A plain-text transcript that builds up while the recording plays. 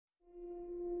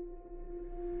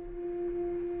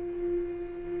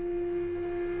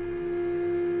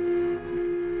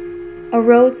A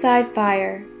roadside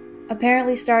fire,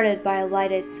 apparently started by a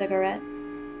lighted cigarette,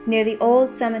 near the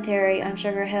old cemetery on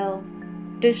Sugar Hill,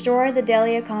 destroyed the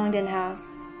Delia Congdon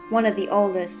house, one of the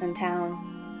oldest in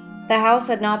town. The house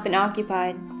had not been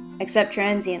occupied, except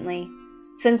transiently,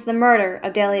 since the murder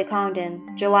of Delia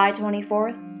Congdon, July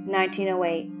 24th,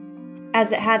 1908,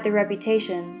 as it had the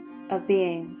reputation of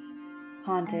being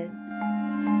haunted.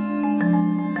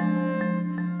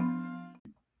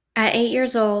 At 8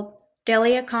 years old,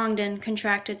 Delia Congdon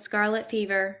contracted scarlet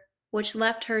fever, which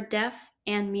left her deaf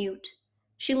and mute.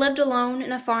 She lived alone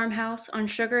in a farmhouse on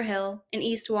Sugar Hill in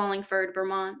East Wallingford,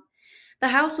 Vermont. The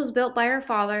house was built by her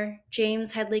father,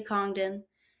 James Headley Congdon.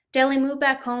 Delia moved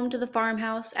back home to the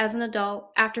farmhouse as an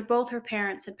adult after both her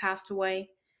parents had passed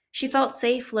away. She felt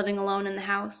safe living alone in the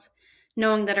house,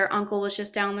 knowing that her uncle was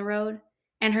just down the road,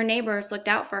 and her neighbors looked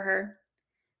out for her.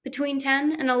 Between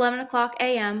 10 and 11 o'clock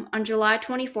a.m. on July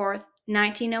 24th,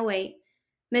 1908,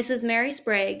 Mrs. Mary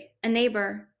Sprague, a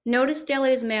neighbor, noticed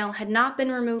Delia's mail had not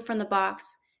been removed from the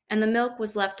box, and the milk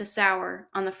was left to sour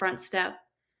on the front step.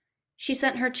 She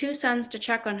sent her 2 sons to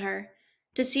check on her,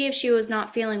 to see if she was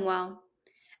not feeling well.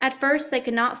 At first, they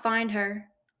could not find her,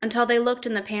 until they looked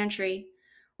in the pantry.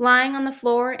 Lying on the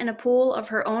floor in a pool of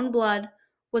her own blood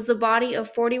was the body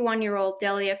of 41-year-old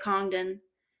Delia Congdon.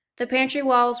 The pantry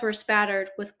walls were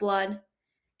spattered with blood.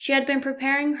 She had been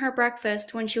preparing her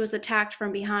breakfast when she was attacked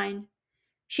from behind.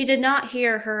 She did not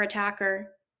hear her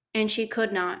attacker, and she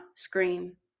could not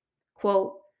scream.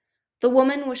 Quote, "The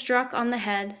woman was struck on the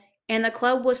head, and the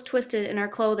club was twisted in her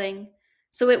clothing,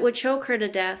 so it would choke her to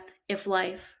death if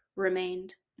life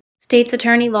remained." State's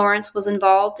Attorney Lawrence was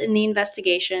involved in the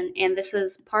investigation, and this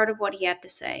is part of what he had to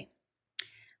say.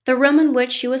 The room in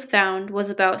which she was found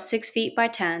was about 6 feet by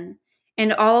 10,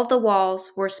 and all of the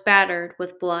walls were spattered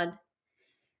with blood.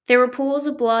 There were pools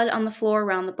of blood on the floor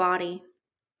around the body.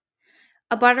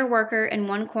 A butter worker in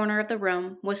one corner of the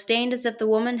room was stained as if the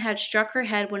woman had struck her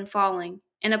head when falling,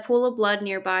 and a pool of blood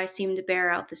nearby seemed to bear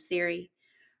out this theory.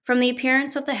 From the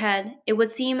appearance of the head, it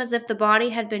would seem as if the body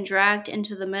had been dragged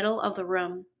into the middle of the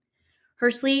room.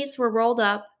 Her sleeves were rolled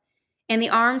up, and the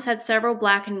arms had several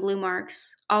black and blue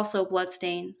marks, also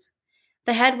bloodstains.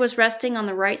 The head was resting on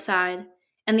the right side,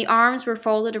 and the arms were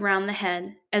folded around the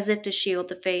head, as if to shield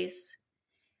the face.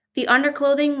 The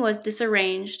underclothing was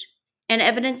disarranged, and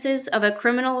evidences of a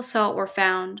criminal assault were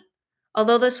found,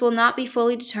 although this will not be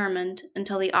fully determined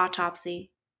until the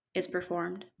autopsy is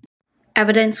performed.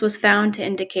 Evidence was found to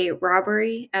indicate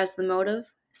robbery as the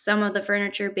motive, some of the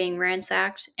furniture being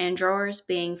ransacked and drawers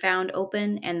being found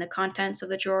open and the contents of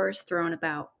the drawers thrown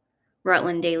about.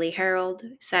 Rutland Daily Herald,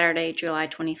 Saturday, July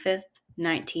 25th,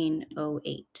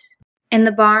 1908. In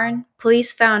the barn,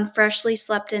 police found freshly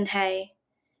slept-in hay,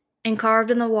 and carved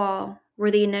in the wall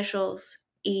were the initials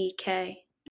E.K.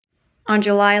 On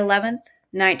July 11th,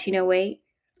 1908,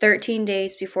 13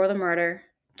 days before the murder,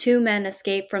 2 men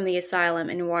escaped from the asylum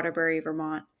in Waterbury,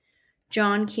 Vermont,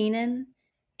 John Keenan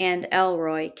and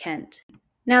Elroy Kent.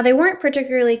 Now, they weren't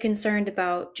particularly concerned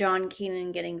about John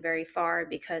Keenan getting very far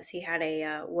because he had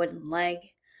a wooden leg,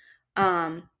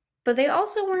 but they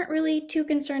also weren't really too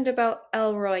concerned about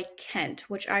Elroy Kent,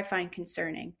 which I find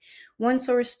concerning. One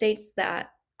source states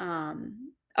that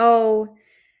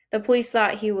the police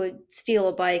thought he would steal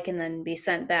a bike and then be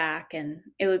sent back, and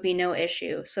it would be no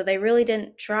issue. So they really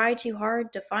didn't try too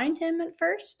hard to find him at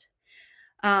first.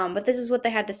 But this is what they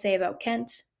had to say about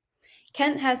Kent.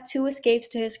 Kent has 2 escapes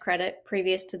to his credit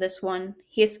previous to this one.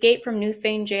 He escaped from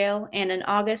Newfane Jail, and in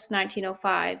August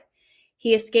 1905,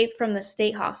 he escaped from the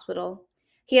state hospital.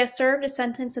 He has served a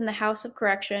sentence in the House of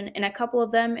Correction and a couple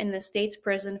of them in the state's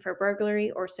prison for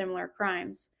burglary or similar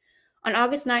crimes. On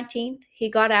August 19th, he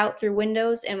got out through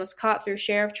windows and was caught through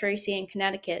Sheriff Tracy in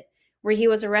Connecticut, where he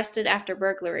was arrested after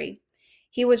burglary.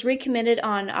 He was recommitted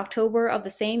on October of the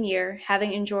same year,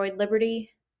 having enjoyed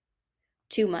liberty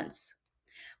 2 months.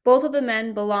 Both of the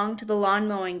men belonged to the lawn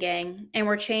mowing gang and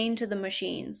were chained to the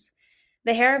machines.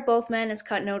 The hair of both men is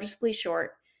cut noticeably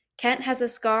short. Kent has a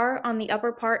scar on the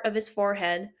upper part of his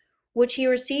forehead, which he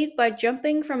received by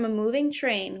jumping from a moving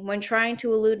train when trying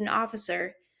to elude an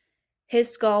officer, his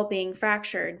skull being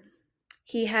fractured.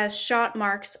 He has shot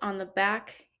marks on the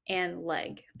back and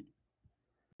leg.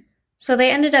 So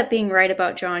they ended up being right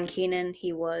about John Keenan.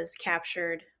 He was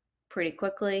captured pretty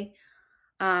quickly.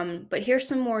 But here's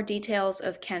some more details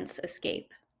of Kent's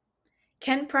escape.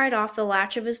 Kent pried off the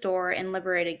latch of his door and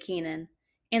liberated Keenan,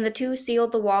 and the 2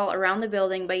 sealed the wall around the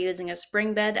building by using a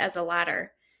spring bed as a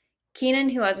ladder. Keenan,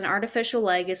 who has an artificial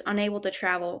leg, is unable to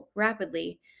travel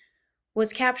rapidly,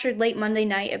 was captured late Monday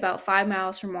night about 5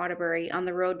 miles from Waterbury on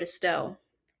the road to Stowe.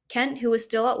 Kent, who is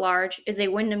still at large, is a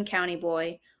Windham County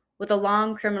boy, with a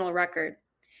long criminal record.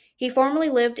 He formerly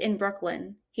lived in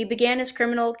Brooklyn. He began his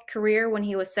criminal career when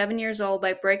he was 7 years old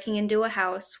by breaking into a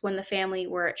house when the family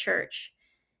were at church.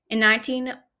 In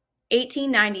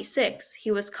 1896, he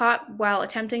was caught while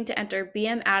attempting to enter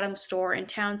B.M. Adams' store in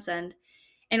Townsend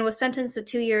and was sentenced to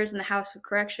 2 years in the House of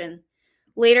Correction.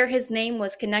 Later, his name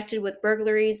was connected with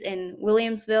burglaries in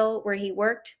Williamsville, where he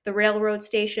worked, the railroad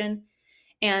station,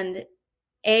 and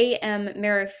A.M.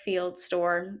 Merrifield's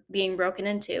store being broken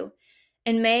into.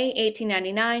 In May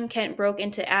 1899, Kent broke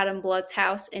into Adam Blood's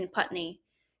house in Putney.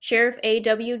 Sheriff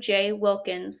A.W.J.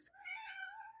 Wilkins,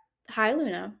 hi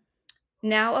Luna,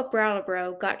 now of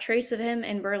Brattleboro, got trace of him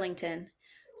in Burlington.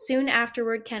 Soon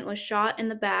afterward, Kent was shot in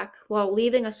the back while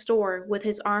leaving a store with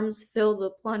his arms filled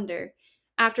with plunder.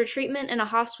 After treatment in a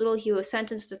hospital, he was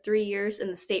sentenced to 3 years in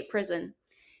the state prison.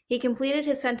 He completed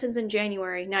his sentence in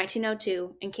January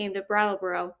 1902 and came to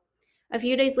Brattleboro. A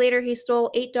few days later, he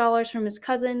stole $8 from his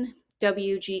cousin,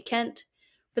 W.G. Kent.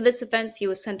 For this offense, he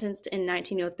was sentenced in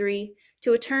 1903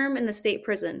 to a term in the state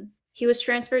prison. He was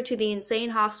transferred to the insane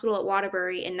hospital at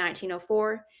Waterbury in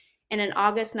 1904, and in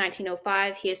August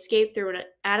 1905, he escaped through an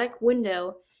attic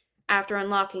window after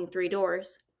unlocking 3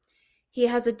 doors. He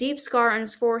has a deep scar on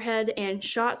his forehead and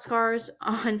shot scars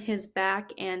on his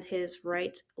back and his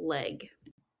right leg.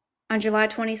 On July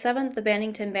 27th, the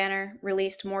Bennington Banner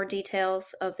released more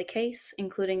details of the case,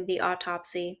 including the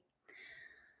autopsy.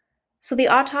 So the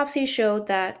autopsy showed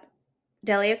that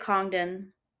Delia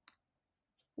Congdon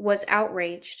was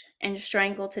outraged and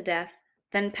strangled to death,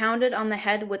 then pounded on the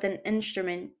head with an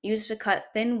instrument used to cut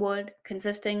thin wood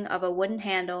consisting of a wooden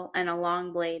handle and a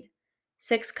long blade,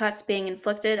 6 cuts being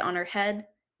inflicted on her head,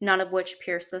 none of which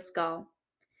pierced the skull.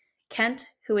 Kent,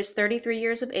 who is 33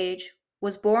 years of age,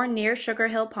 was born near Sugar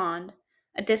Hill Pond,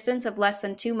 a distance of less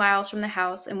than 2 miles from the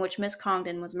house in which Miss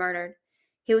Congdon was murdered.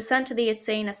 He was sent to the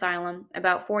insane asylum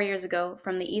about 4 years ago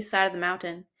from the east side of the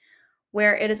mountain,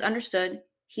 where it is understood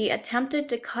he attempted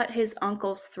to cut his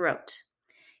uncle's throat.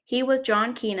 He, with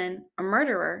John Keenan, a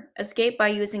murderer, escaped by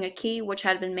using a key which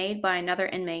had been made by another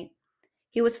inmate.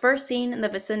 He was first seen in the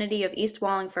vicinity of East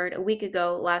Wallingford a week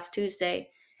ago last Tuesday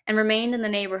and remained in the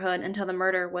neighborhood until the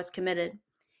murder was committed.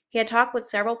 He had talked with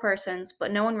several persons,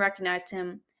 but no one recognized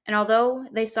him, and although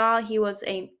they saw he was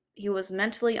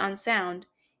mentally unsound,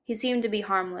 he seemed to be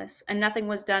harmless, and nothing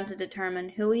was done to determine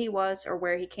who he was or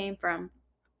where he came from.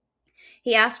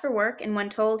 He asked for work, and when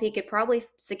told he could probably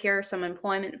secure some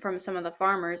employment from some of the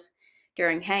farmers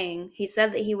during haying, he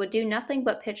said that he would do nothing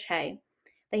but pitch hay,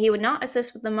 that he would not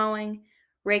assist with the mowing,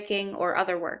 raking, or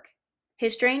other work.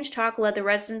 His strange talk led the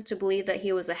residents to believe that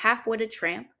he was a half-witted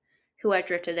tramp who had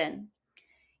drifted in.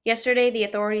 Yesterday, the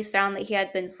authorities found that he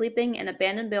had been sleeping in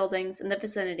abandoned buildings in the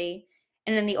vicinity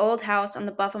and in the old house on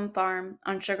the Buffum farm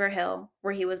on Sugar Hill,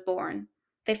 where he was born.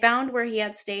 They found where he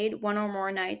had stayed one or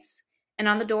more nights, and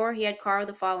on the door he had carved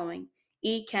the following: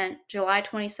 E. Kent, July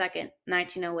 22nd,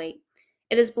 1908.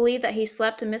 It is believed that he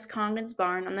slept in Miss Congdon's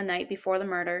barn on the night before the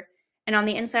murder, and on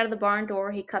the inside of the barn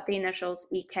door he cut the initials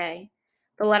E.K.,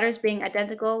 the letters being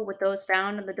identical with those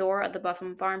found on the door of the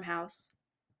Buffum farmhouse.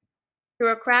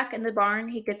 Through a crack in the barn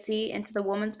he could see into the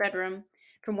woman's bedroom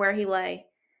from where he lay,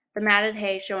 the matted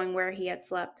hay showing where he had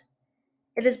slept.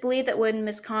 It is believed that when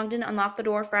Miss Congdon unlocked the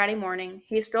door Friday morning,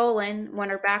 he stole in when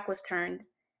her back was turned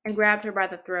and grabbed her by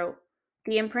the throat,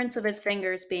 the imprints of his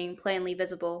fingers being plainly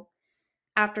visible.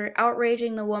 After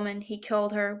outraging the woman, he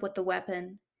killed her with the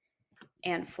weapon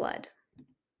and fled.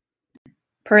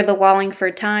 Per the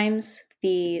Wallingford Times,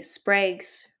 the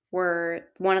Spraggs were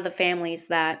one of the families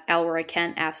that Elroy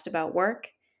Kent asked about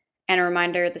work, and a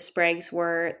reminder, the Spraggs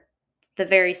were the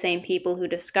very same people who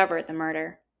discovered the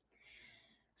murder.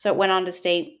 So it went on to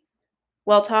state,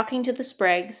 while talking to the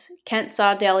Spraggs, Kent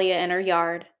saw Delia in her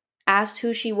yard, asked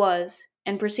who she was,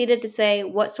 and proceeded to say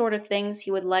what sort of things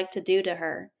he would like to do to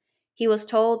her. He was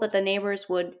told that the neighbors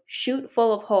would shoot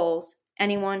full of holes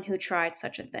anyone who tried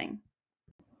such a thing.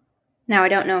 Now, I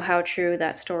don't know how true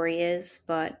that story is,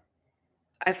 but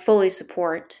I fully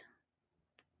support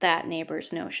that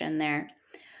neighbor's notion there.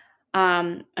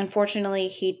 Unfortunately,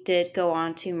 he did go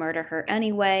on to murder her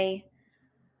anyway,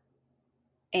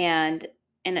 and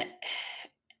in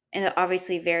an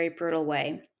obviously very brutal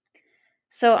way.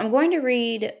 So I'm going to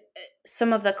read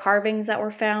some of the carvings that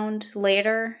were found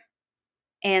later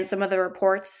and some of the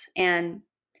reports, and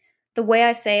the way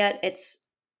I say it, it's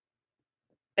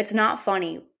not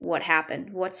funny what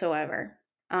happened whatsoever.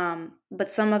 But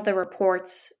some of the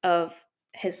reports of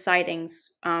his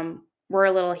sightings were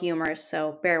a little humorous,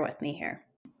 so bear with me here.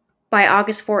 By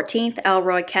August 14th,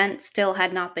 Elroy Kent still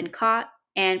had not been caught,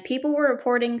 and people were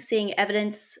reporting seeing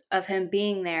evidence of him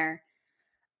being there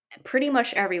pretty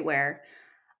much everywhere.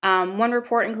 One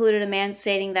report included a man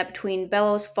stating that between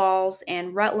Bellows Falls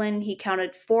and Rutland, he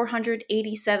counted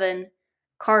 487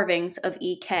 carvings of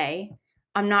EK.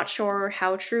 I'm not sure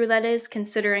how true that is,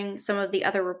 considering some of the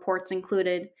other reports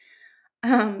included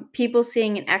people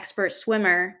seeing an expert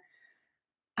swimmer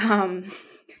um,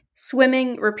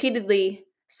 swimming repeatedly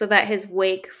so that his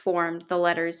wake formed the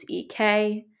letters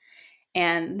EK.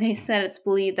 And they said it's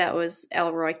believed that was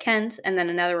Elroy Kent. And then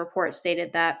another report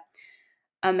stated that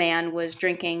a man was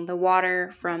drinking the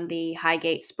water from the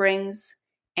Highgate Springs.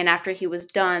 And after he was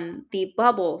done, the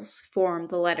bubbles formed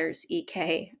the letters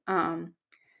EK.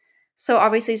 So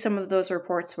obviously, some of those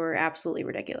reports were absolutely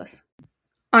ridiculous.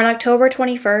 On October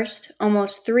 21st,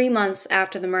 almost 3 months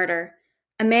after the murder,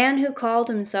 a man who called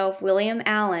himself William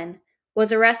Allen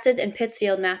was arrested in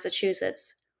Pittsfield,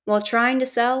 Massachusetts, while trying to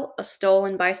sell a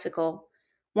stolen bicycle.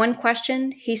 When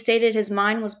questioned, he stated his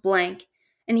mind was blank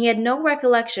and he had no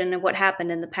recollection of what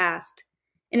happened in the past.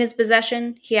 In his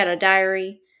possession, he had a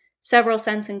diary, several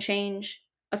cents in change,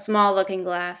 a small looking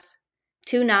glass,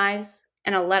 2 knives,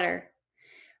 and a letter.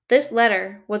 This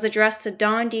letter was addressed to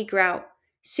Don D. Grout,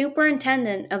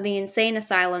 superintendent of the insane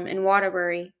asylum in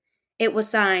Waterbury. It was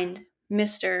signed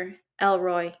Mr.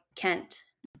 Elroy Kent.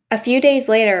 A few days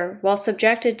later, while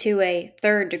subjected to a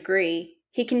third degree,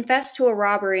 he confessed to a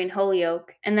robbery in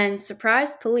Holyoke and then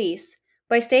surprised police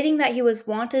by stating that he was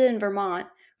wanted in Vermont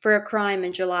for a crime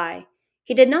in July.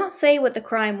 He did not say what the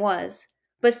crime was,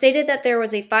 but stated that there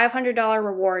was a $500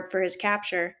 reward for his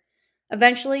capture.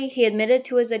 Eventually, he admitted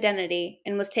to his identity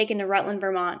and was taken to Rutland,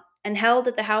 Vermont, and held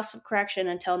at the House of Correction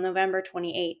until November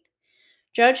 28th.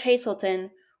 Judge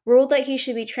Hazelton ruled that he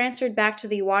should be transferred back to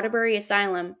the Waterbury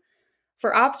Asylum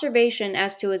for observation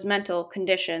as to his mental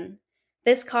condition.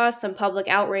 This caused some public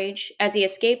outrage as he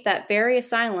escaped that very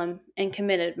asylum and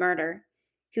committed murder.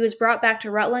 He was brought back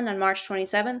to Rutland on March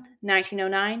 27,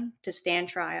 1909, to stand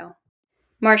trial.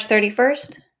 March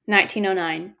 31st,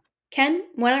 1909. Kent,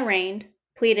 when arraigned,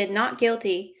 pleaded not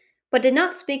guilty, but did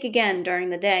not speak again during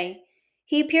the day.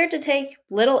 He appeared to take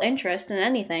little interest in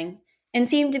anything and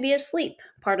seemed to be asleep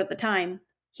part of the time.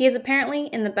 He is apparently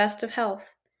in the best of health.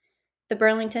 The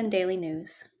Burlington Daily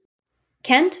News.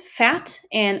 Kent, fat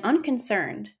and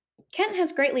unconcerned. Kent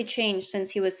has greatly changed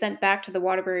since he was sent back to the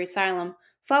Waterbury Asylum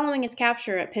following his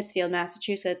capture at Pittsfield,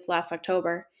 Massachusetts last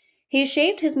October. He has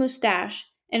shaved his mustache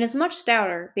and is much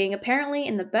stouter, being apparently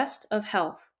in the best of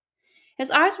health.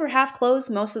 His eyes were half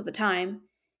closed most of the time,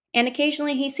 and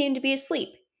occasionally he seemed to be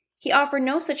asleep. He offered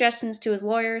no suggestions to his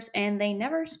lawyers, and they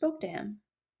never spoke to him.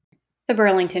 The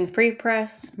Burlington Free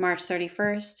Press, March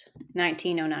 31st,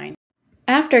 1909.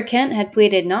 After Kent had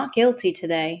pleaded not guilty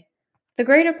today, the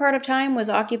greater part of time was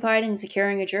occupied in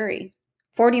securing a jury.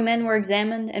 40 men were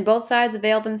examined, and both sides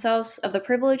availed themselves of the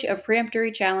privilege of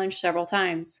peremptory challenge several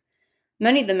times.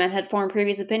 Many of the men had formed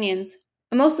previous opinions,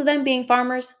 and most of them, being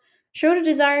farmers, showed a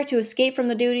desire to escape from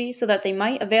the duty so that they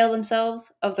might avail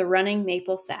themselves of the running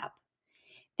maple sap.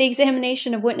 The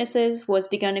examination of witnesses was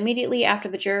begun immediately after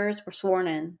the jurors were sworn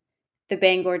in. The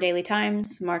Bangor Daily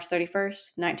Times, March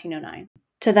 31st, 1909.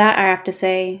 To that I have to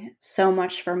say, so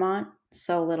much Vermont,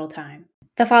 so little time.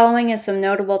 The following is some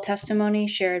notable testimony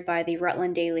shared by the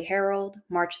Rutland Daily Herald,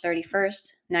 March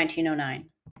 31st, 1909.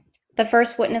 The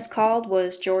first witness called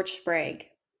was George Sprague.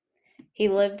 He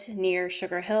lived near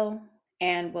Sugar Hill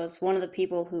and was one of the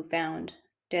people who found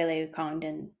Delia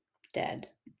Congdon dead.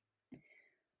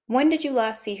 When did you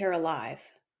last see her alive?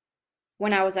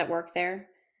 When I was at work there.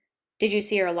 Did you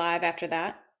see her alive after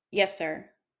that? Yes, sir.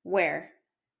 Where?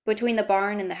 Between the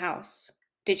barn and the house.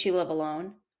 Did she live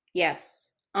alone?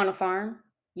 Yes. On a farm?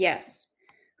 Yes.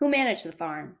 Who managed the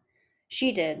farm?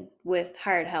 She did, with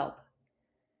hired help.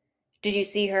 Did you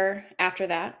see her after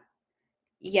that?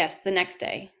 Yes, the next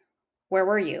day. Where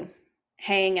were you?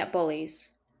 Haying at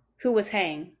Bully's. Who was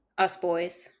haying? Us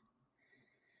boys.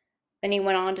 Then he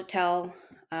went on to tell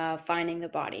finding the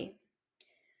body.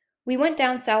 We went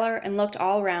down cellar and looked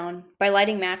all round by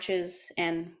lighting matches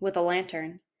and with a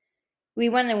lantern. We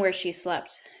went in where she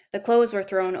slept. The clothes were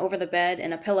thrown over the bed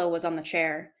and a pillow was on the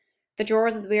chair. The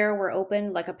drawers of the bureau were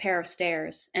opened like a pair of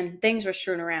stairs, and things were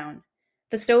strewn around.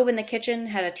 The stove in the kitchen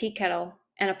had a tea kettle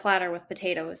and a platter with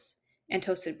potatoes and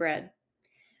toasted bread.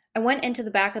 I went into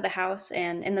the back of the house,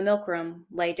 and in the milk room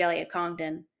lay Delia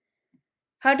Congdon.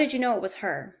 How did you know it was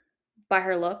her? By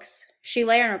her looks. She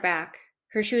lay on her back.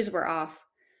 Her shoes were off,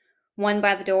 one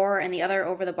by the door and the other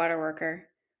over the butterworker.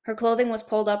 Her clothing was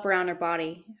pulled up around her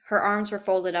body. Her arms were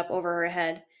folded up over her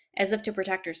head, as if to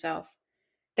protect herself.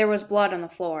 There was blood on the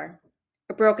floor.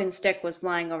 A broken stick was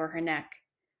lying over her neck.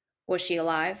 Was she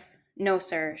alive? No,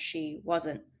 sir, she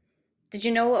wasn't. Did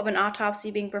you know of an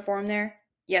autopsy being performed there?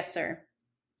 Yes, sir.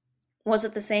 Was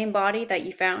it the same body that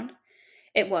you found?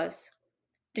 It was.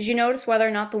 Did you notice whether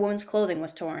or not the woman's clothing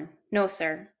was torn? No,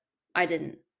 sir. I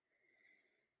didn't.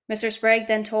 Mr. Sprague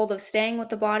then told of staying with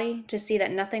the body to see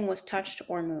that nothing was touched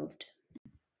or moved.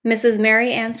 Mrs.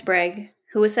 Mary Ann Sprague,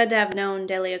 who was said to have known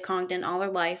Delia Congdon all her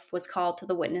life, was called to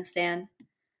the witness stand.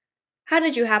 How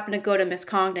did you happen to go to Miss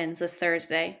Congdon's this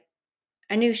Thursday?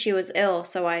 I knew she was ill,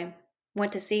 so I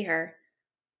went to see her.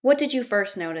 What did you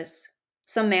first notice?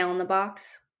 Some mail in the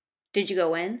box? Did you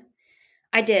go in?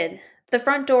 I did. The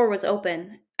front door was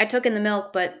open. I took in the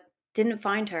milk, but didn't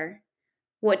find her.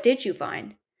 What did you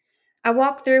find? I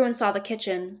walked through and saw the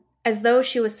kitchen, as though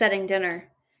she was setting dinner.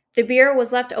 The bureau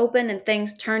was left open and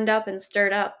things turned up and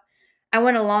stirred up. I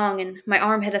went along and my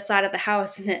arm hit a side of the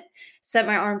house and it set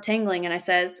my arm tingling and I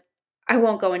says, I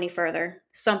won't go any further.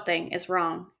 Something is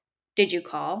wrong. Did you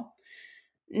call?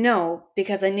 No,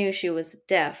 because I knew she was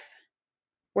deaf.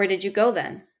 Where did you go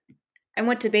then? I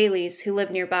went to Bailey's, who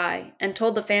lived nearby, and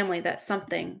told the family that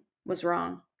something was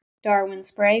wrong. Darwin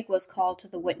Sprague was called to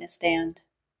the witness stand.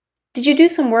 Did you do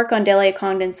some work on Delia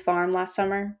Congdon's farm last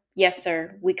summer? Yes,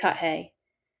 sir. We cut hay.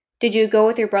 Did you go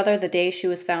with your brother the day she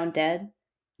was found dead?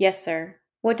 Yes, sir.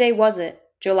 What day was it?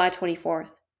 July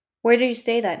 24th. Where did you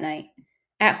stay that night?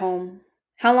 At home.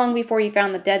 How long before you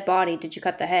found the dead body did you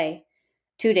cut the hay?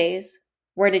 2 days.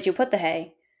 Where did you put the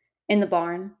hay? In the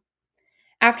barn.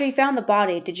 After you found the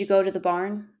body, did you go to the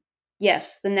barn?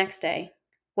 Yes, the next day.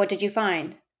 What did you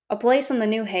find? A place on the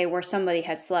new hay where somebody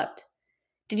had slept.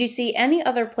 Did you see any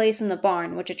other place in the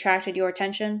barn which attracted your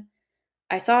attention?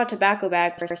 I saw a tobacco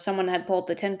bag where someone had pulled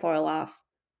the tinfoil off.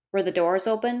 Were the doors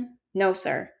open? No,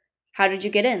 sir. How did you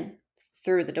get in?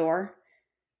 Through the door.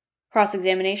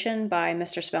 Cross-examination by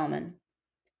Mr. Spellman.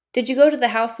 Did you go to the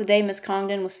house the day Miss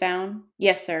Congdon was found?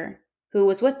 Yes, sir. Who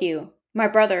was with you? My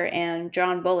brother and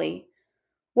John Bully.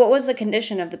 What was the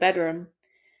condition of the bedroom?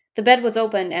 The bed was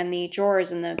open and the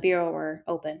drawers in the bureau were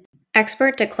open.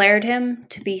 Expert declared him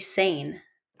to be sane.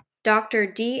 Dr.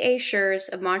 D. A. Schurz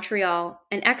of Montreal,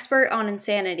 an expert on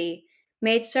insanity,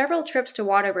 made several trips to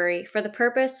Waterbury for the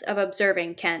purpose of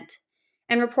observing Kent,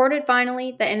 and reported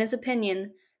finally that in his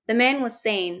opinion the man was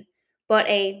sane, but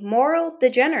a moral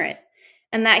degenerate,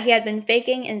 and that he had been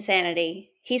faking insanity.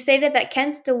 He stated that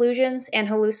Kent's delusions and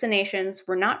hallucinations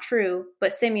were not true,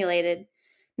 but simulated.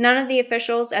 None of the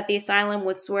officials at the asylum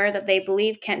would swear that they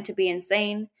believed Kent to be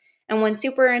insane, and when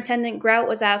Superintendent Grout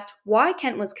was asked why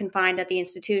Kent was confined at the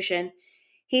institution,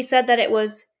 he said that it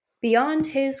was beyond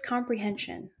his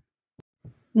comprehension.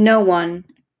 No one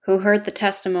who heard the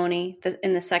testimony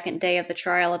in the second day of the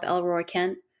trial of Elroy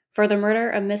Kent for the murder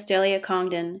of Miss Delia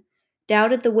Congdon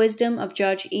doubted the wisdom of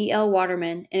Judge E. L.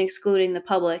 Waterman in excluding the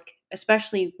public,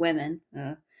 especially women,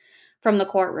 from the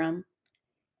courtroom.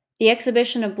 The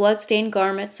exhibition of blood-stained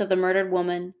garments of the murdered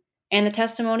woman, and the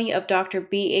testimony of Dr.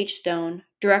 B. H. Stone,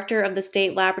 director of the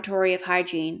State Laboratory of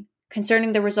Hygiene,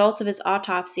 concerning the results of his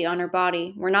autopsy on her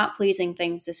body were not pleasing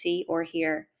things to see or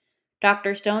hear.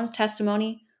 Dr. Stone's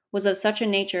testimony was of such a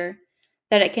nature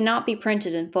that it cannot be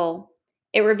printed in full.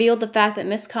 It revealed the fact that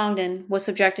Miss Congdon was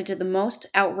subjected to the most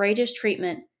outrageous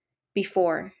treatment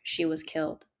before she was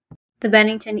killed. The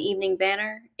Bennington Evening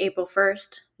Banner, April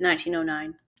 1st,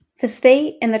 1909. The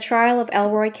state, in the trial of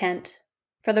Elroy Kent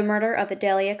for the murder of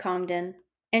Delia Congdon,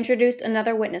 introduced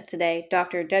another witness today,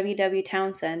 Dr. W. W.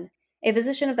 Townsend, a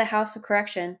physician of the House of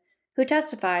Correction, who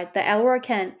testified that Elroy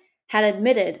Kent had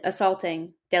admitted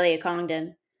assaulting Delia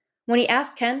Congdon. When he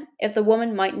asked Kent if the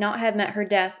woman might not have met her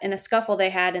death in a scuffle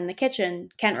they had in the kitchen,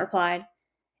 Kent replied,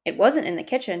 "It wasn't in the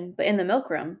kitchen, but in the milk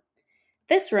room."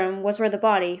 This room was where the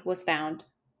body was found.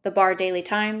 The Bar Daily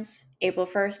Times, April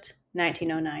 1st,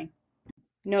 1909.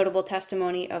 Notable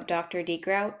testimony of Dr. D.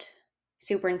 Grout,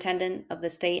 Superintendent of the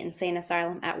State Insane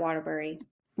Asylum at Waterbury.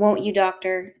 Won't you,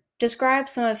 Doctor, describe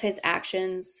some of his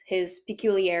actions, his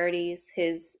peculiarities,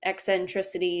 his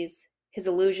eccentricities, his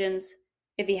illusions,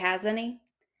 if he has any?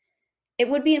 It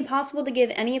would be impossible to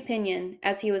give any opinion,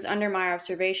 as he was under my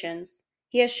observations.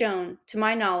 He has shown, to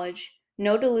my knowledge,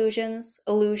 no delusions,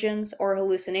 illusions, or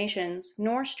hallucinations,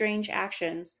 nor strange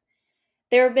actions.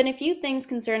 There have been a few things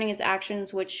concerning his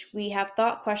actions which we have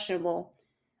thought questionable.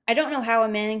 I don't know how a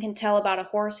man can tell about a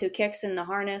horse who kicks in the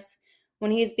harness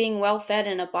when he is being well fed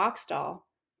in a box stall.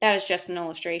 That is just an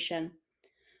illustration.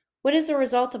 What is the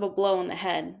result of a blow on the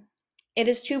head? It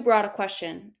is too broad a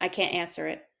question. I can't answer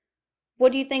it.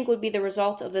 What do you think would be the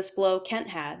result of this blow Kent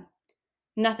had?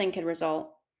 Nothing could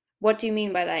result. What do you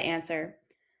mean by that answer?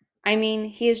 I mean,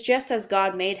 he is just as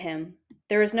God made him.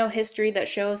 There is no history that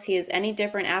shows he is any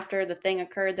different after the thing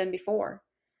occurred than before.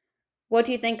 What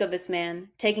do you think of this man,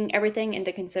 taking everything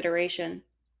into consideration?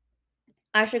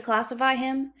 I should classify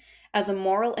him as a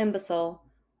moral imbecile,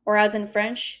 or as in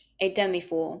French, a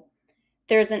demi-fool.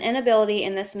 There is an inability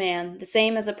in this man, the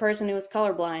same as a person who is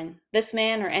colorblind. This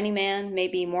man or any man may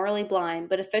be morally blind,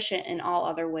 but efficient in all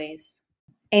other ways.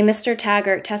 A Mr.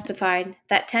 Taggart testified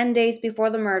that 10 days before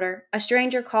the murder, a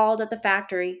stranger called at the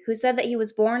factory who said that he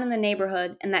was born in the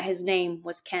neighborhood and that his name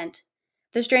was Kent.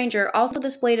 The stranger also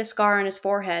displayed a scar on his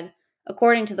forehead,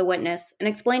 according to the witness, and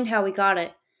explained how he got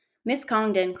it. Miss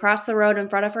Congdon crossed the road in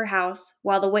front of her house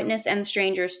while the witness and the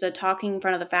stranger stood talking in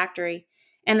front of the factory,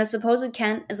 and the supposed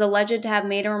Kent is alleged to have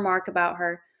made a remark about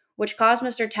her, which caused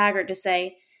Mr. Taggart to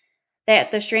say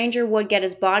that the stranger would get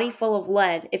his body full of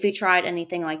lead if he tried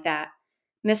anything like that.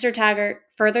 Mr. Taggart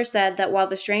further said that while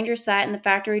the stranger sat in the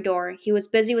factory door, he was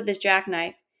busy with his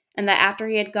jackknife, and that after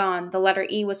he had gone, the letter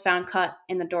E was found cut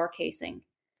in the door casing.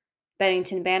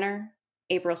 Bennington Banner,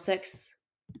 April 6,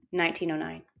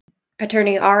 1909.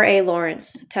 Attorney R.A.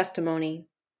 Lawrence, testimony.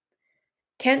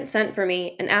 Kent sent for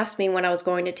me and asked me when I was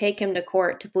going to take him to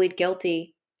court to plead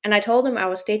guilty, and I told him I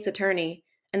was state's attorney,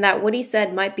 and that what he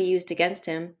said might be used against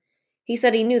him. He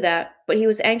said he knew that, but he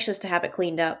was anxious to have it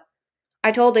cleaned up.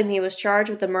 I told him he was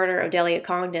charged with the murder of Delia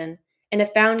Congdon, and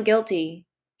if found guilty,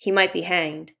 he might be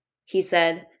hanged. He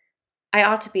said, I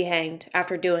ought to be hanged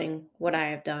after doing what I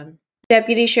have done.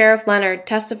 Deputy Sheriff Leonard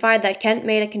testified that Kent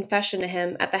made a confession to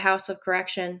him at the House of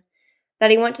Correction,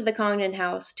 that he went to the Congdon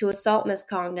house to assault Miss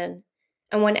Congdon,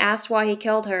 and when asked why he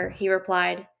killed her, he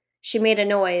replied, she made a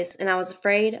noise, and I was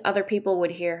afraid other people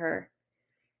would hear her.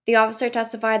 The officer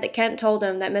testified that Kent told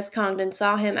him that Miss Congdon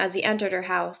saw him as he entered her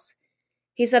house.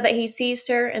 He said that he seized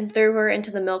her and threw her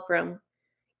into the milkroom.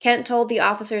 Kent told the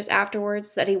officers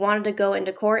afterwards that he wanted to go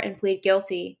into court and plead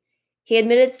guilty. He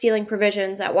admitted stealing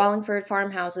provisions at Wallingford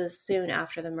farmhouses soon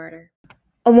after the murder.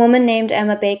 A woman named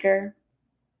Emma Baker,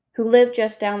 who lived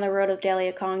just down the road of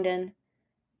Delia Congdon,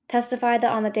 testified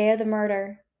that on the day of the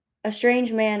murder, a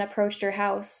strange man approached her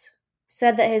house,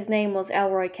 said that his name was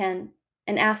Elroy Kent,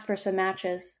 and asked for some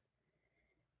matches.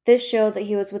 This showed that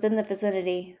he was within the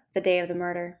vicinity the day of the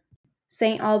murder.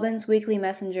 St. Albans Weekly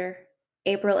Messenger,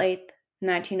 April 8th,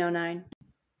 1909.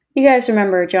 You guys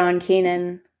remember John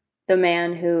Keenan, the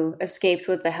man who escaped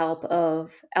with the help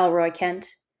of Elroy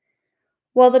Kent?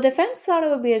 Well, the defense thought it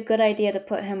would be a good idea to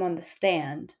put him on the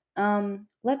stand.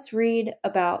 Let's read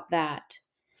about that.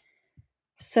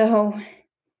 So,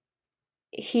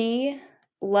 he,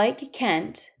 like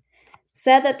Kent,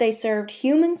 said that they served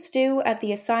human stew at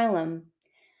the asylum,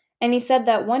 and he said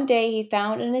that one day he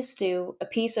found in his stew a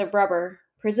piece of rubber,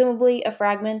 presumably a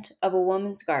fragment of a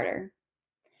woman's garter.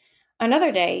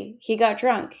 Another day, he got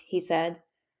drunk, he said,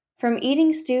 from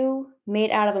eating stew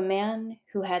made out of a man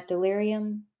who had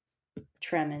delirium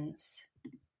tremens.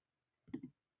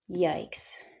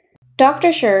 Yikes.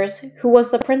 Dr. Schurz, who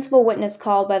was the principal witness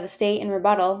called by the state in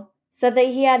rebuttal, said that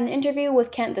he had an interview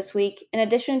with Kent this week in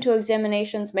addition to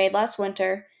examinations made last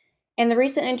winter, and the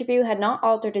recent interview had not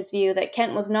altered his view that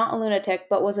Kent was not a lunatic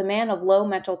but was a man of low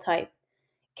mental type.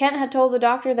 Kent had told the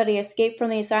doctor that he escaped from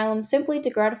the asylum simply to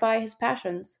gratify his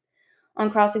passions. On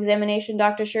cross-examination,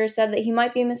 Dr. Schurz said that he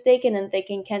might be mistaken in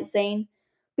thinking Kent sane,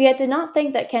 but yet did not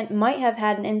think that Kent might have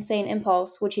had an insane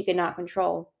impulse which he could not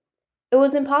control. It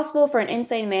was impossible for an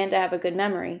insane man to have a good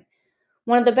memory.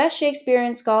 One of the best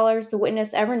Shakespearean scholars the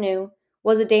witness ever knew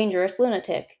was a dangerous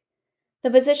lunatic. The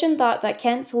physician thought that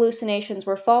Kent's hallucinations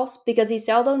were false because he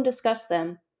seldom discussed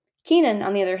them. Keenan,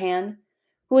 on the other hand,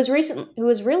 who was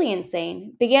really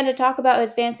insane, began to talk about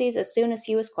his fancies as soon as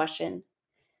he was questioned.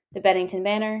 The Bennington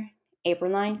Banner,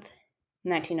 April 9th,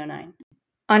 1909.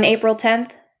 On April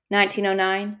 10th,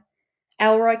 1909,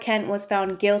 Elroy Kent was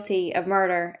found guilty of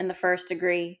murder in the first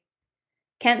degree.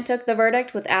 Kent took the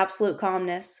verdict with absolute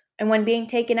calmness, and when being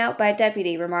taken out by a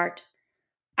deputy, remarked,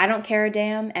 "I don't care a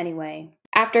damn anyway."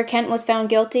 After Kent was found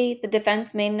guilty, the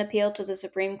defense made an appeal to the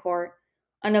Supreme Court.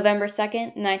 On November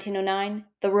 2nd, 1909,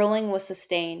 the ruling was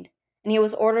sustained, and he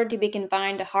was ordered to be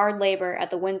confined to hard labor at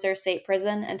the Windsor State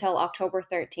Prison until October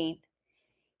 13th.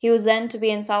 He was then to be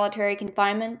in solitary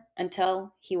confinement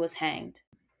until he was hanged.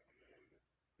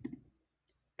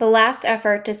 The last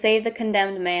effort to save the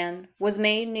condemned man was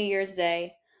made New Year's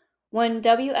Day, when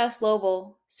W.S.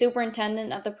 Lovell,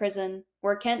 superintendent of the prison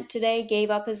where Kent today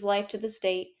gave up his life to the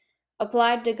state,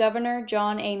 applied to Governor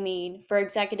John A. Meade for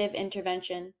executive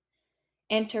intercession.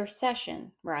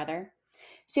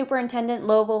 Superintendent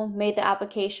Lovell made the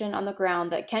application on the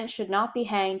ground that Kent should not be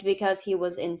hanged because he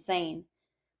was insane.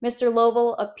 Mr.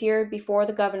 Lovell appeared before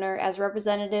the governor as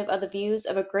representative of the views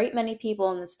of a great many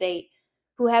people in the state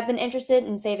who had been interested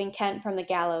in saving Kent from the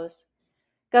gallows.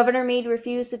 Governor Meade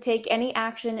refused to take any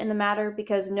action in the matter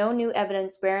because no new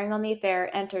evidence bearing on the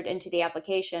affair entered into the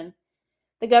application.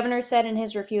 The governor said in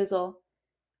his refusal,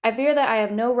 "I fear that I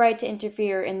have no right to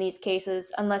interfere in these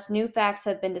cases unless new facts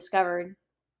have been discovered.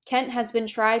 Kent has been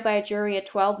tried by a jury of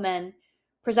 12 men,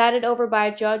 presided over by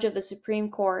a judge of the Supreme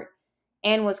Court,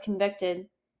 and was convicted.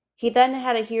 He then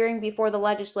had a hearing before the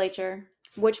legislature,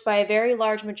 which by a very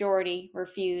large majority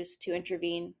refused to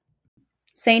intervene."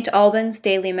 St. Albans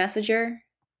Daily Messenger,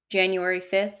 January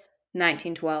 5th,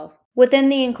 1912. Within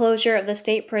the enclosure of the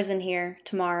state prison here,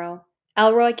 tomorrow,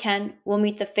 Elroy Kent will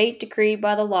meet the fate decreed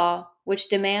by the law, which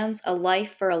demands a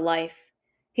life for a life.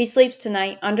 He sleeps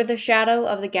tonight under the shadow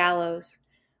of the gallows.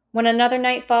 When another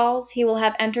night falls, he will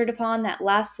have entered upon that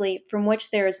last sleep from which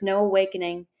there is no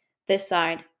awakening this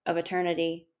side of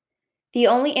eternity. The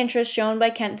only interest shown by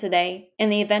Kent today, in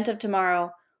the event of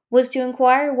tomorrow, was to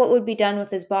inquire what would be done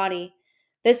with his body.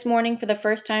 This morning, for the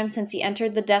first time since he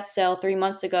entered the death cell 3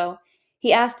 months ago,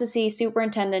 he asked to see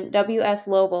Superintendent W. S.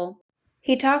 Lovell.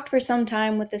 He talked for some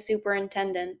time with the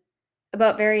superintendent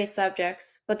about various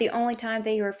subjects, but the only time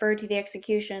that he referred to the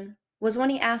execution was when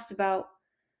he asked about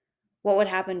what would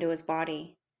happen to his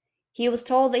body. He was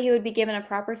told that he would be given a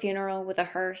proper funeral with a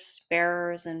hearse,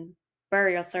 bearers, and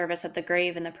burial service at the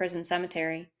grave in the prison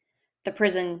cemetery, the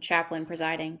prison chaplain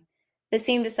presiding. This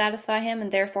seemed to satisfy him,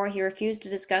 and therefore he refused to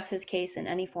discuss his case in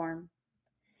any form.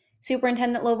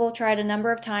 Superintendent Lovell tried a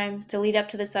number of times to lead up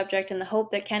to the subject in the hope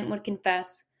that Kent would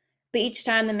confess, but each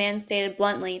time the man stated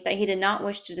bluntly that he did not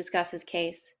wish to discuss his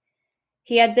case.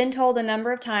 He had been told a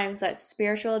number of times that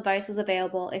spiritual advice was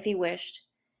available if he wished,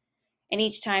 and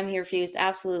each time he refused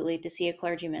absolutely to see a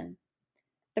clergyman.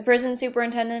 The prison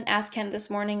superintendent asked Kent this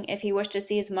morning if he wished to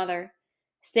see his mother,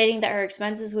 stating that her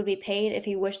expenses would be paid if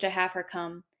he wished to have her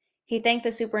come. He thanked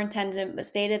the superintendent, but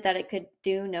stated that it could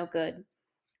do no good.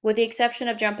 With the exception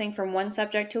of jumping from one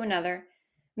subject to another,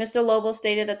 Mr. Lovell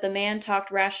stated that the man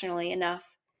talked rationally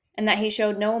enough, and that he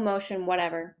showed no emotion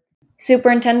whatever.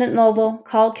 Superintendent Lovell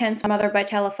called Kent's mother by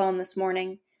telephone this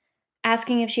morning,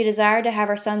 asking if she desired to have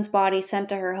her son's body sent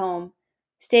to her home,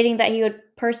 stating that he would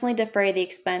personally defray the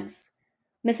expense.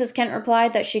 Mrs. Kent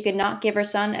replied that she could not give her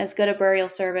son as good a burial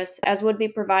service as would be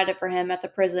provided for him at the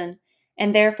prison,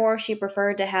 and therefore she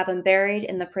preferred to have him buried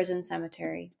in the prison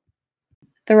cemetery.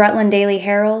 The Rutland Daily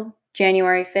Herald,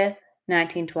 January 5th,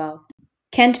 1912.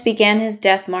 Kent began his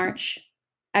death march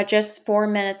at just 4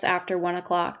 minutes after 1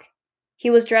 o'clock. He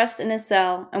was dressed in his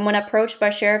cell, and when approached by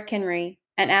Sheriff Kinry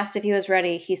and asked if he was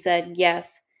ready, he said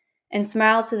yes, and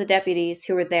smiled to the deputies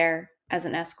who were there as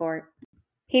an escort.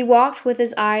 He walked with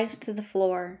his eyes to the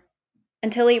floor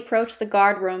until he approached the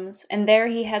guard rooms, and there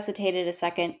he hesitated a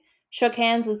second, shook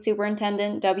hands with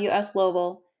Superintendent W. S.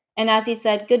 Lovell, and as he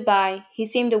said goodbye, he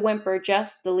seemed to whimper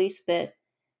just the least bit.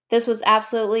 This was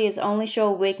absolutely his only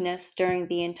show of weakness during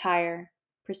the entire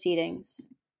proceedings.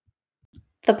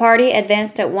 The party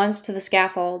advanced at once to the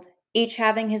scaffold, each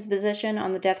having his position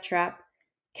on the death trap.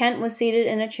 Kent was seated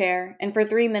in a chair, and for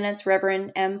 3 minutes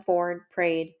Reverend M. Ford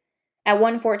prayed. At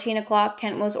 1:14 o'clock,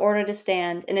 Kent was ordered to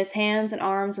stand, and his hands and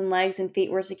arms and legs and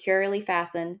feet were securely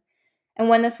fastened. And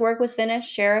when this work was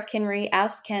finished, Sheriff Kinry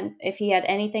asked Kent if he had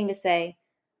anything to say,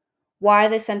 why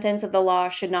the sentence of the law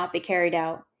should not be carried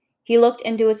out. He looked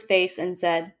into his face and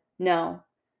said, "No."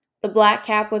 The black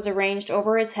cap was arranged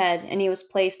over his head, and he was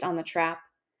placed on the trap.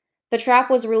 The trap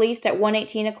was released at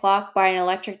 1:18 o'clock by an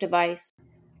electric device.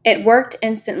 It worked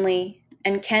instantly,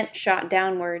 and Kent shot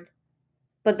downward.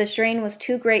 But the strain was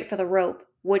too great for the rope,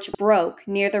 which broke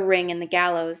near the ring in the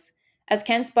gallows. As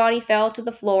Kent's body fell to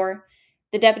the floor,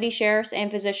 the deputy sheriffs and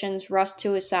physicians rushed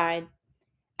to his side.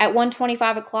 At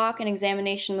 1:25 o'clock, an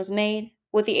examination was made.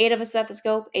 With the aid of a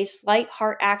stethoscope, a slight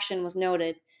heart action was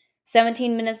noted.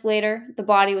 17 minutes later, the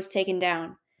body was taken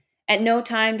down. At no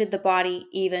time did the body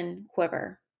even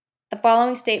quiver. The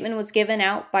following statement was given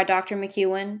out by Dr.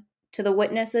 McEwen to the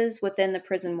witnesses within the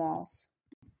prison walls.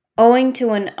 Owing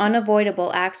to an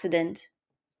unavoidable accident,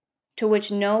 to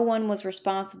which no one was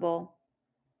responsible,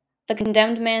 the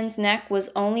condemned man's neck was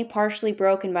only partially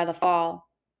broken by the fall.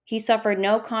 He suffered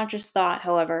no conscious thought,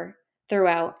 however,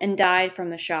 throughout, and died from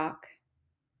the shock.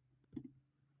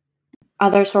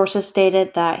 Other sources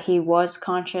stated that he was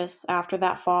conscious after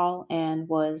that fall and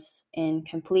was in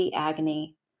complete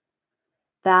agony.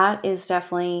 That is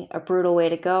definitely a brutal way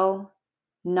to go,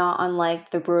 not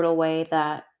unlike the brutal way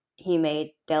that he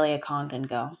made Delia Congdon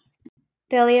go.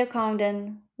 Delia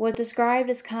Congdon was described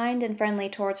as kind and friendly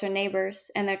towards her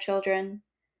neighbors and their children.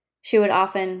 She would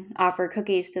often offer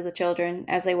cookies to the children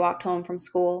as they walked home from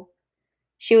school.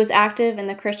 She was active in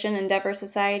the Christian Endeavor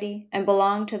Society and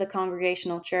belonged to the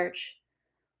Congregational Church.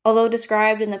 Although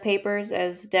described in the papers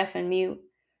as deaf and mute,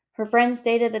 her friends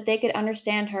stated that they could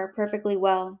understand her perfectly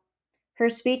well. Her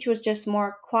speech was just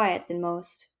more quiet than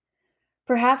most.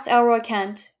 Perhaps Elroy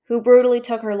Kent, who brutally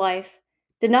took her life,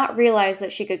 did not realize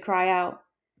that she could cry out,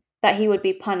 that he would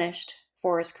be punished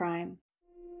for his crime.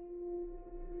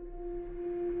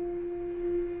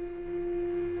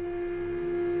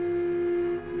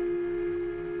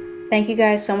 Thank you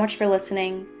guys so much for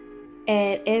listening.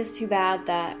 It is too bad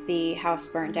that the house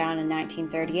burnt down in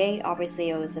 1938. Obviously,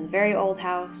 it was a very old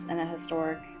house, and a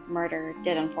historic murder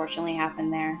did unfortunately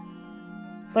happen there.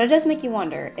 But it does make you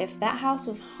wonder, if that house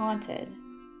was haunted,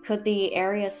 could the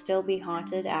area still be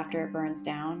haunted after it burns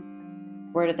down?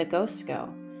 Where did the ghosts go?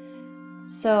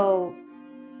 So,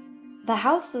 the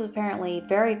house is apparently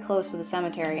very close to the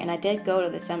cemetery, and I did go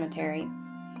to the cemetery.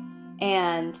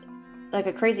 And like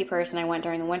a crazy person, I went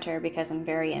during the winter because I'm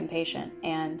very impatient,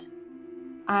 and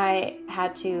I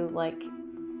had to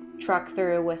truck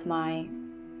through with my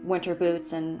winter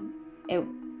boots, and it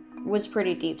was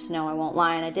pretty deep snow, I won't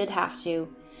lie, and I did have to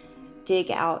dig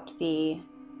out the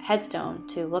headstone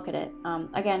to look at it,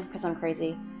 again, because I'm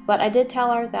crazy. But I did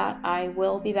tell her that I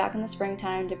will be back in the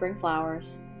springtime to bring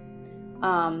flowers.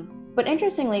 But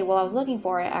interestingly, while I was looking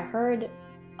for it, I heard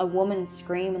a woman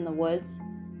scream in the woods.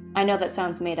 I know that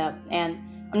sounds made up, and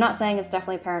I'm not saying it's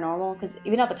definitely paranormal, because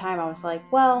even at the time I was like,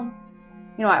 well,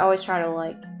 I always try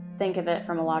to think of it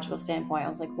from a logical standpoint. I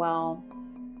was like, well,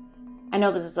 I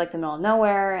know this is the middle of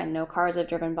nowhere and no cars have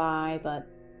driven by, but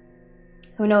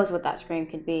who knows what that scream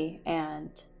could be. And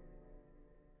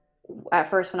at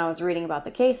first when I was reading about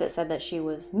the case, it said that she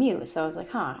was mute, so I was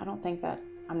like, I'm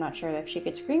not sure if she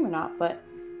could scream or not.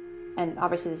 And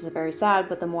obviously this is very sad,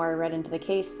 but the more I read into the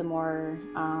case, the more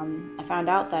I found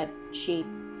out that she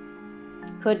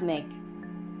could make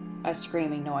a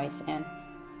screaming noise, and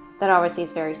that obviously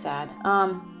is very sad.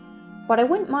 But I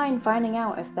wouldn't mind finding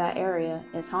out if that area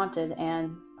is haunted,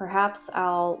 and perhaps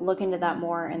I'll look into that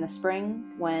more in the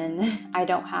spring when I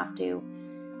don't have to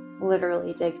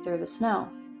literally dig through the snow.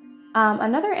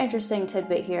 Another interesting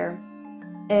tidbit here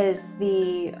is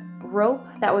the rope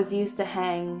that was used to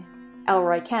hang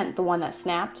Elroy Kent, the one that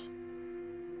snapped.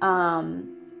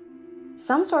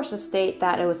 Some sources state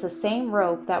that it was the same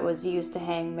rope that was used to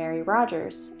hang Mary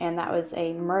Rogers, and that was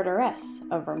a murderess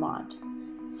of Vermont.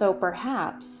 So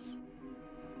perhaps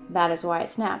that is why it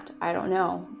snapped. I don't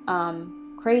know.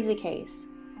 Crazy case.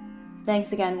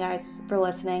 Thanks again, guys, for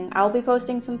listening. I'll be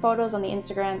posting some photos on the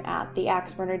Instagram at the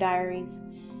Axe Murder Diaries.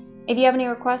 If you have any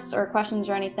requests or questions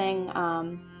or anything,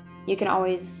 you can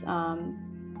always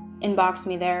message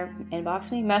me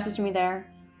there,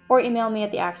 or email me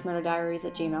at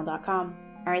theaxemurderdiaries@gmail.com.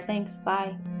 All right, thanks.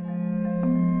 Bye.